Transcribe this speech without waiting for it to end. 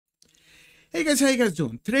Hey guys, how you guys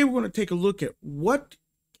doing? Today we're going to take a look at what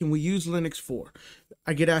can we use Linux for.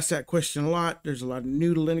 I get asked that question a lot. There's a lot of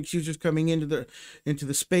new to Linux users coming into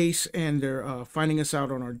the space, and they're finding us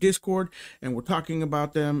out on our Discord, and we're talking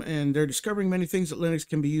about them, and they're discovering many things that Linux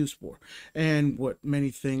can be used for, and what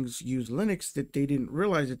many things use Linux that they didn't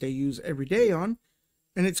realize that they use every day on,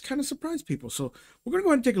 and it's kind of surprised people. So we're going to go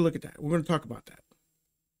ahead and take a look at that. We're going to talk about that.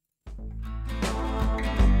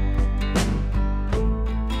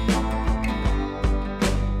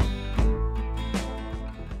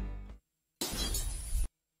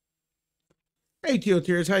 Hey, Teal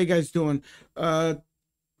how you guys doing?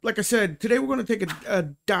 Like I said, today we're going to take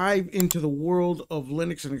a dive into the world of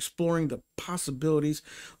Linux and exploring the possibilities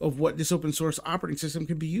of what this open source operating system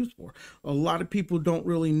can be used for. A lot of people don't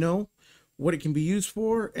really know what it can be used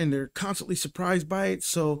for, and they're constantly surprised by it.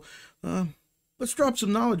 So let's drop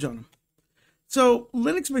some knowledge on them. So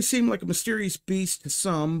Linux may seem like a mysterious beast to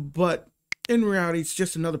some, but in reality, it's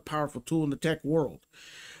just another powerful tool in the tech world.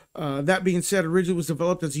 That being said, originally was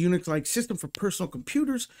developed as a Unix-like system for personal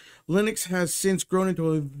computers. Linux has since grown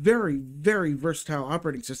into a very, very versatile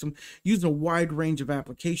operating system using a wide range of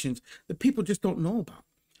applications that people just don't know about.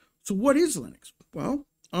 So what is Linux? Well,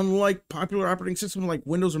 unlike popular operating systems like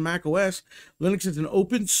Windows or Mac OS, Linux is an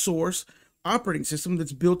open source operating system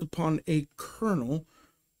that's built upon a kernel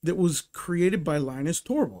that was created by Linus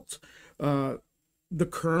Torvalds. The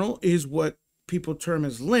kernel is what people term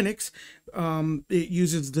as Linux. It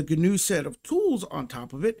uses the GNU set of tools on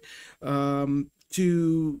top of it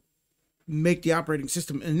to make the operating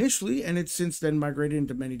system initially, and it's since then migrated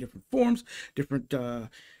into many different forms, different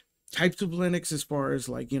types of Linux, as far as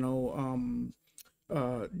like,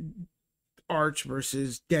 Arch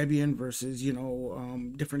versus Debian versus,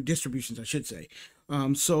 different distributions, I should say.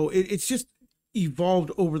 So it's just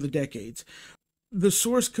evolved over the decades. The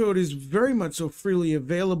source code is very much so freely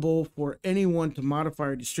available for anyone to modify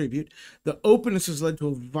or distribute. The openness has led to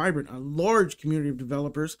a vibrant, a large community of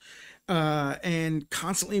developers, and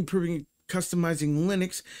constantly improving, customizing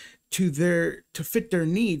Linux to fit their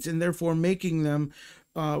needs, and therefore making them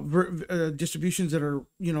distributions that are,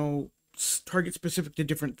 target specific to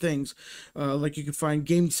different things. Like you can find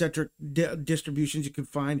game centric distributions, you can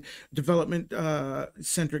find development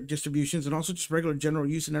centric distributions, and also just regular general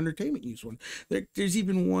use and entertainment use one. There's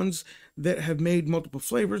even ones that have made multiple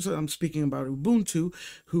flavors. I'm speaking about Ubuntu,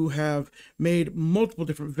 who have made multiple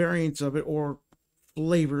different variants of it, or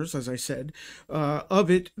flavors, as I said, of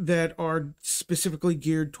it, that are specifically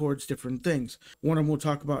geared towards different things. One of them we'll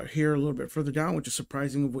talk about here a little bit further down, which is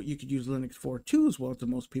surprising of what you could use Linux for too, as well, to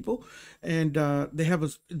most people. And they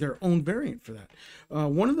have their own variant for that.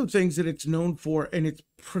 One of the things that it's known for, and its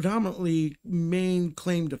predominantly main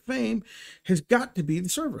claim to fame, has got to be the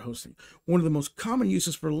server hosting. One of the most common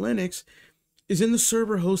uses for Linux is in the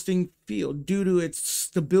server hosting field due to its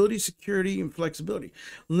stability, security, and flexibility.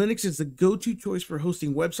 Linux is the go-to choice for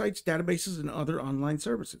hosting websites, databases, and other online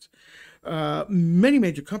services. Many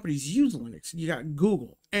major companies use Linux. You got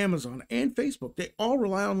Google, Amazon, and Facebook. They all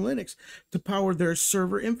rely on Linux to power their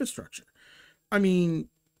server infrastructure. I mean,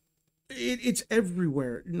 it's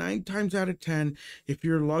everywhere. 9 times out of 10, if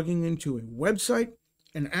you're logging into a website,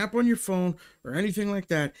 an app on your phone, or anything like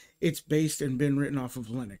that, it's based and been written off of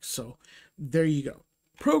Linux. So there you go.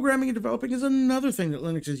 Programming and developing is another thing that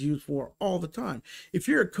Linux is used for all the time. If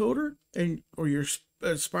you're a coder or you're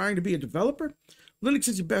aspiring to be a developer, Linux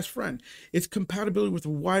is your best friend. Its compatibility with a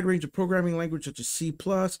wide range of programming languages such as C++,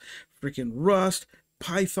 freaking Rust,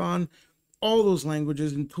 Python, all those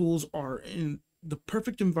languages and tools are in the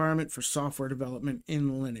perfect environment for software development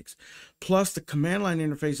in Linux. Plus, the command line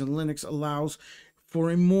interface in Linux allows for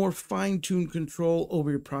a more fine-tuned control over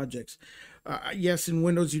your projects. Yes, in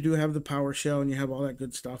Windows you do have the PowerShell and you have all that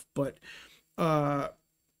good stuff, but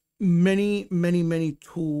many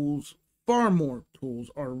tools, far more tools,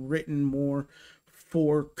 are written more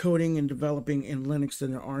for coding and developing in Linux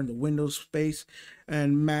than there are in the Windows space,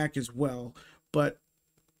 and Mac as well. But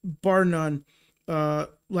bar none,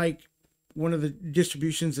 like one of the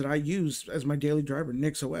distributions that I use as my daily driver,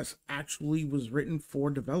 NixOS, actually was written for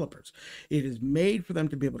developers. It is made for them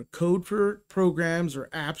to be able to code for programs or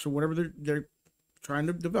apps or whatever they're trying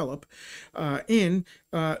to develop and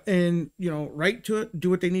write to it, do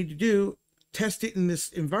what they need to do, test it in this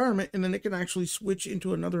environment, and then they can actually switch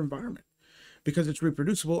into another environment because it's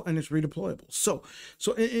reproducible and it's redeployable. So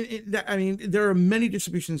I mean, there are many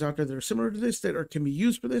distributions out there that are similar to this that can be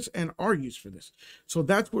used for this and are used for this. So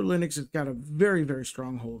that's where Linux has got a very, very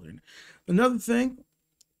strong hold in. Another thing,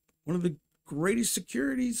 one of the greatest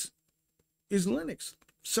securities is Linux.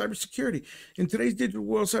 cybersecurity. In today's digital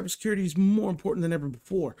world, cybersecurity is more important than ever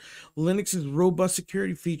before. Linux's robust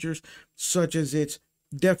security features, such as its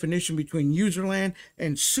definition between userland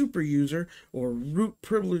and super user, or root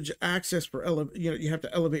privilege access for you have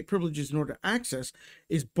to elevate privileges in order to access,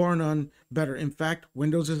 is bar none better. In fact,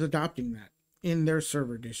 Windows is adopting that in their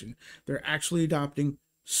server edition. They're actually adopting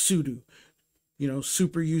sudo,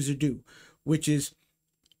 super user do, which is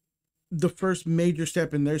the first major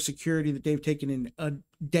step in their security that they've taken in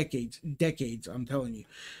decades, I'm telling you.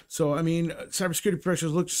 So, I mean, cybersecurity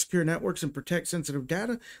professionals look to secure networks and protect sensitive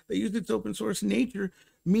data. They use its open source nature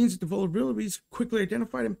means that the vulnerabilities quickly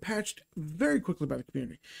identified and patched very quickly by the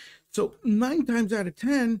community. So 9 times out of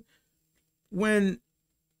 10, when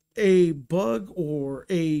a bug or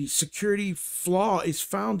a security flaw is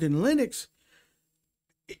found in Linux,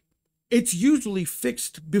 it's usually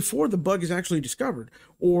fixed before the bug is actually discovered,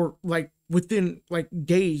 or like within like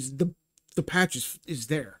days, the patch is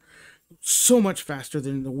there. So much faster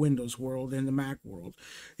than the Windows world and the Mac world.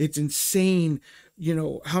 It's insane,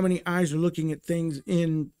 how many eyes are looking at things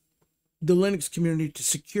in the Linux community to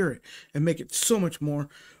secure it and make it so much more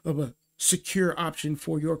of a secure option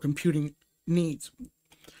for your computing needs.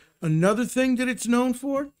 Another thing that it's known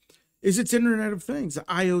for is its Internet of Things, the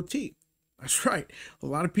IoT. That's right. A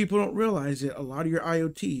lot of people don't realize that a lot of your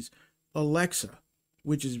IoTs, Alexa,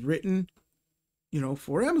 which is written,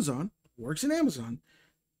 for Amazon, works in Amazon.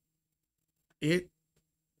 It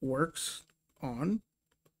works on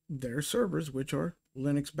their servers, which are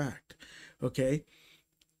Linux backed. Okay.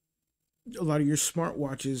 A lot of your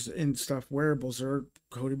smartwatches and stuff, wearables, are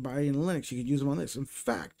coded by in Linux. You could use them on this. In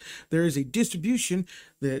fact, there is a distribution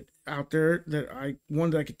that out there that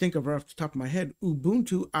one that I could think of right off the top of my head,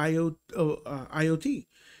 Ubuntu IoT.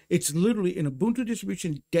 It's literally an Ubuntu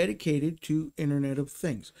distribution dedicated to Internet of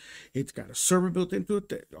Things. It's got a server built into it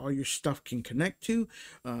that all your stuff can connect to.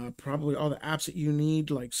 Probably all the apps that you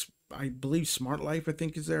need, like I believe Smart Life, I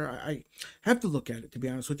think, is there. I have to look at it, to be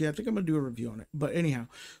honest with you. I think I'm going to do a review on it. But anyhow,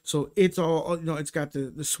 so it's all, it's got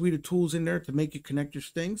the suite of tools in there to make you connect your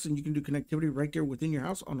things, and you can do connectivity right there within your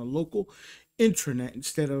house on a local intranet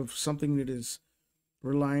instead of something that is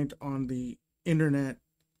reliant on the internet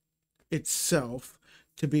itself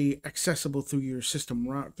to be accessible through your system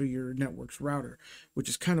route, through your network's router, which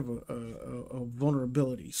is kind of a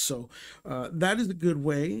vulnerability. So that is a good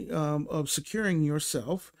way of securing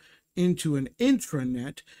yourself into an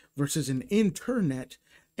intranet versus an internet,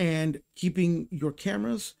 and keeping your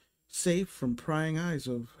cameras safe from prying eyes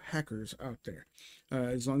of hackers out there.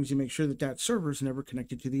 As long as you make sure that server is never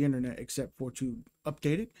connected to the internet, except for to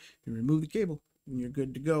update it and remove the cable, and you're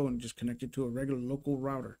good to go and just connect it to a regular local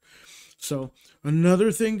router. So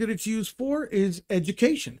another thing that it's used for is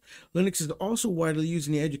education. Linux is also widely used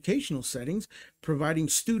in the educational settings, providing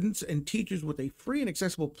students and teachers with a free and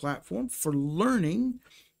accessible platform for learning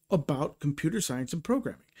about computer science and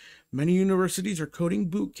programming. Many universities are coding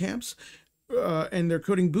boot camps, and their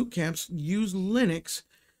coding boot camps use Linux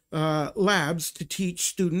labs to teach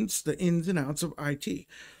students the ins and outs of IT.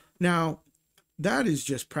 Now, that is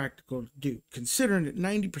just practical to do, considering that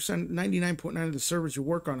 90%, 99.9% of the servers you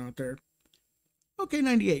work on out there, okay,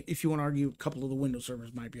 98 if you want to argue a couple of the Windows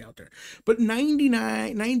servers might be out there, but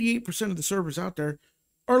 98% of the servers out there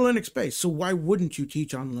are Linux based. So why wouldn't you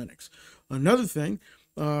teach on Linux? Another thing,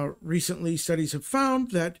 recently studies have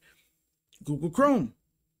found that Google Chrome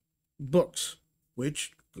books,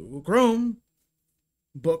 which Google Chrome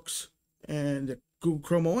books and the Google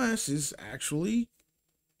Chrome OS is actually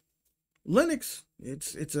Linux.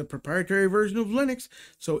 It's a proprietary version of Linux,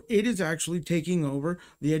 so it is actually taking over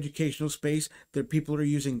the educational space that people are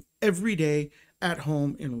using every day at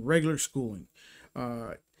home in regular schooling.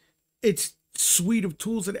 Its suite of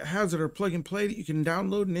tools that it has that are plug and play that you can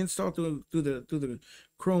download and install through the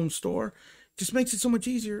Chrome store just makes it so much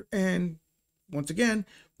easier. And once again,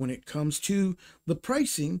 when it comes to the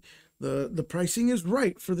pricing, the pricing is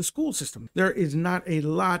right for the school system. There is not a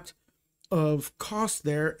lot of cost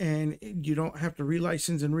there, and you don't have to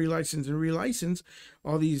relicense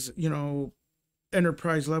all these,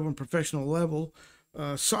 enterprise level and professional level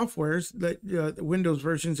softwares that Windows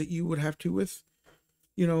versions that you would have to with,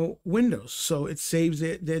 Windows. So it saves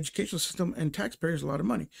the educational system and taxpayers a lot of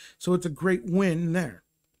money. So it's a great win there.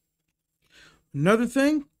 Another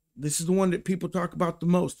thing, this is the one that people talk about the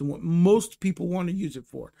most and what most people want to use it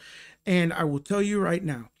for. And I will tell you right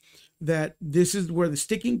now that this is where the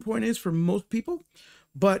sticking point is for most people,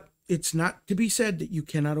 but it's not to be said that you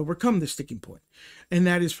cannot overcome the sticking point. And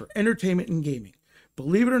that is for entertainment and gaming.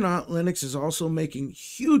 Believe it or not, Linux is also making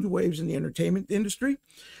huge waves in the entertainment industry.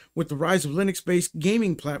 With the rise of Linux-based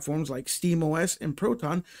gaming platforms like SteamOS and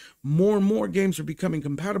Proton, more and more games are becoming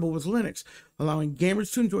compatible with Linux, allowing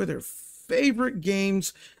gamers to enjoy their favorite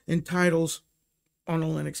games and titles on a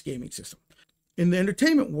Linux gaming system. In the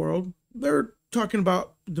entertainment world, they're talking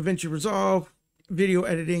about DaVinci Resolve, video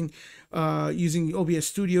editing, using OBS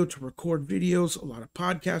Studio to record videos. A lot of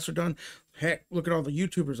podcasts are done. Heck, look at all the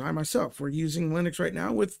YouTubers. I myself, we're using Linux right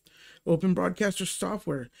now with Open Broadcaster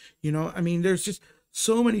software. You know, I mean, there's just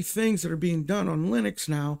so many things that are being done on Linux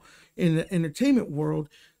now in the entertainment world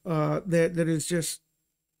that is just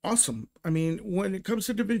awesome. I mean, when it comes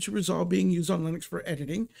to DaVinci Resolve being used on Linux for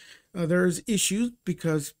editing, there's issues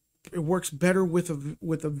because it works better with a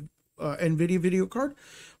NVIDIA video card,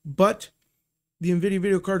 but the NVIDIA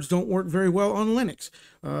video cards don't work very well on Linux.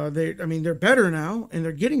 I mean, they're better now and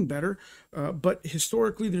they're getting better, but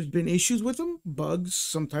historically there's been issues with them, bugs.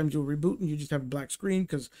 Sometimes you'll reboot and you just have a black screen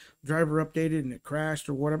because driver updated and it crashed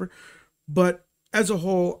or whatever. But as a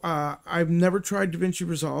whole, I've never tried DaVinci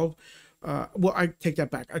Resolve. Well, I take that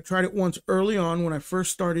back. I tried it once early on when I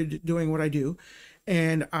first started doing what I do,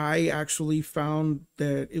 and I actually found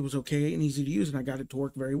that it was okay and easy to use, and I got it to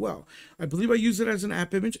work very well. I believe I used it as an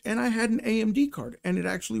app image, and I had an AMD card, and it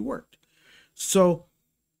actually worked. So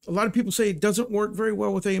a lot of people say it doesn't work very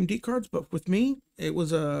well with AMD cards, but with me, it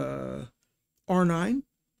was a R9.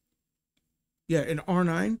 Yeah, an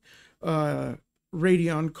R9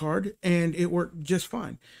 Radeon card, and it worked just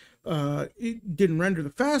fine. It didn't render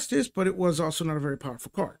the fastest, but it was also not a very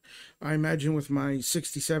powerful card. I imagine with my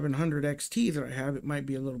 6700 XT that I have, it might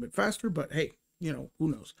be a little bit faster, but hey, you know, who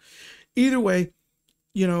knows? Either way,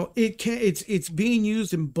 you know, it's being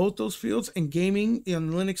used in both those fields, and gaming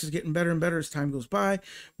in Linux is getting better and better as time goes by.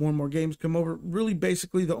 More and more games come over. Really,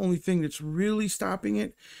 basically, the only thing that's really stopping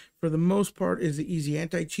it, for the most part, is the easy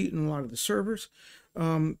anti-cheat in a lot of the servers.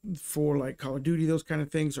 For like Call of Duty, those kind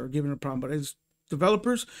of things are giving a problem. But as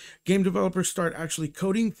game developers start actually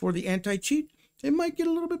coding for the anti-cheat, it might get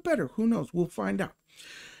a little bit better. Who knows? We'll find out.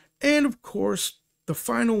 And of course, the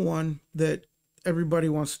final one that everybody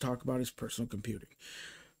wants to talk about is personal computing.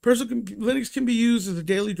 Linux can be used as a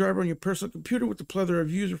daily driver on your personal computer with a plethora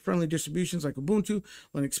of user-friendly distributions like Ubuntu,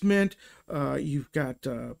 Linux Mint. You've got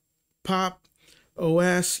Pop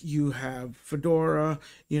OS. You have Fedora.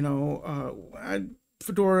 You know,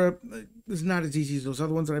 Fedora is not as easy as those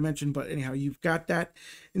other ones that I mentioned, but anyhow, you've got that.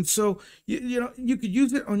 And so, you know, you could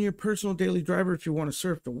use it on your personal daily driver if you want to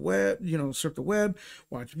surf the web,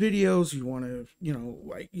 watch videos, you want to,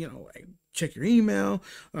 like check your email.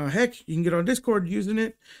 Heck, you can get on Discord using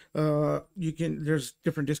it. There's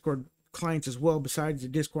different Discord clients as well besides the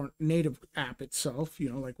Discord native app itself,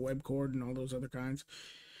 like WebCord and all those other kinds.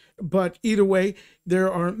 But either way,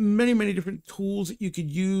 there are many, many different tools that you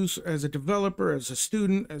could use as a developer, as a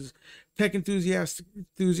student, as tech enthusiasts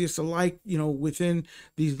alike, within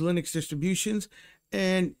these Linux distributions.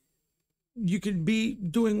 And you could be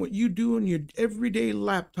doing what you do on your everyday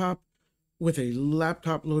laptop with a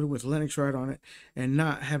laptop loaded with Linux right on it and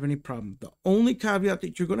not have any problem. The only caveat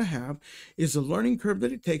that you're going to have is the learning curve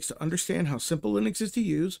that it takes to understand how simple Linux is to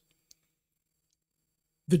use,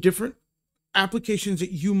 the different applications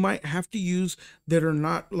that you might have to use that are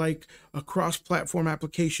not like a cross-platform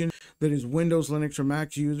application that is Windows, Linux, or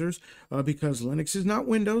Mac users, because Linux is not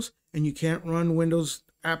Windows and you can't run Windows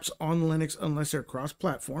apps on Linux unless they're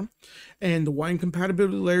cross-platform. And the wine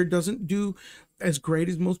compatibility layer doesn't do as great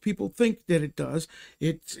as most people think that it does.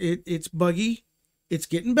 It's buggy. It's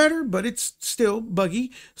getting better, but it's still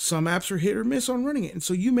buggy. Some apps are hit or miss on running it, and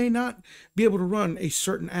so you may not be able to run a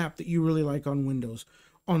certain app that you really like on Windows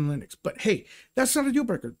on Linux. But hey, that's not a deal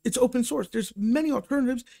breaker. It's open source. There's many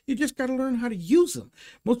alternatives. You just got to learn how to use them.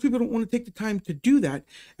 Most people don't want to take the time to do that.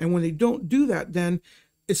 And when they don't do that, then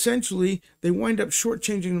essentially they wind up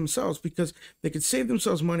shortchanging themselves, because they could save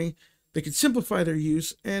themselves money, they could simplify their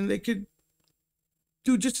use, and they could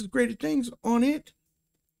do just as great things on it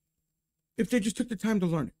if they just took the time to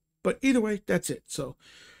learn it. But either way, that's it. So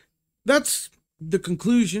that's the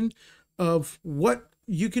conclusion of what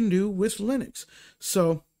you can do with Linux.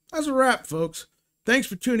 So as a wrap, folks, thanks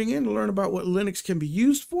for tuning in to learn about what Linux can be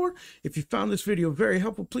used for. If you found this video very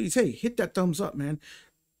helpful, please, hey, hit that thumbs up, man.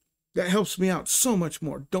 That helps me out so much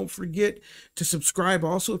more. Don't forget to subscribe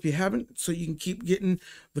also if you haven't, so you can keep getting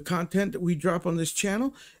the content that we drop on this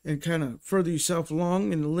channel and kind of further yourself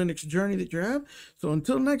along in the Linux journey that you have. So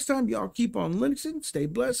until next time, y'all keep on Linuxing, stay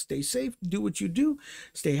blessed, stay safe, do what you do,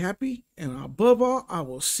 stay happy, and above all, I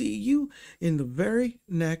will see you in the very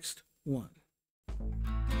next one.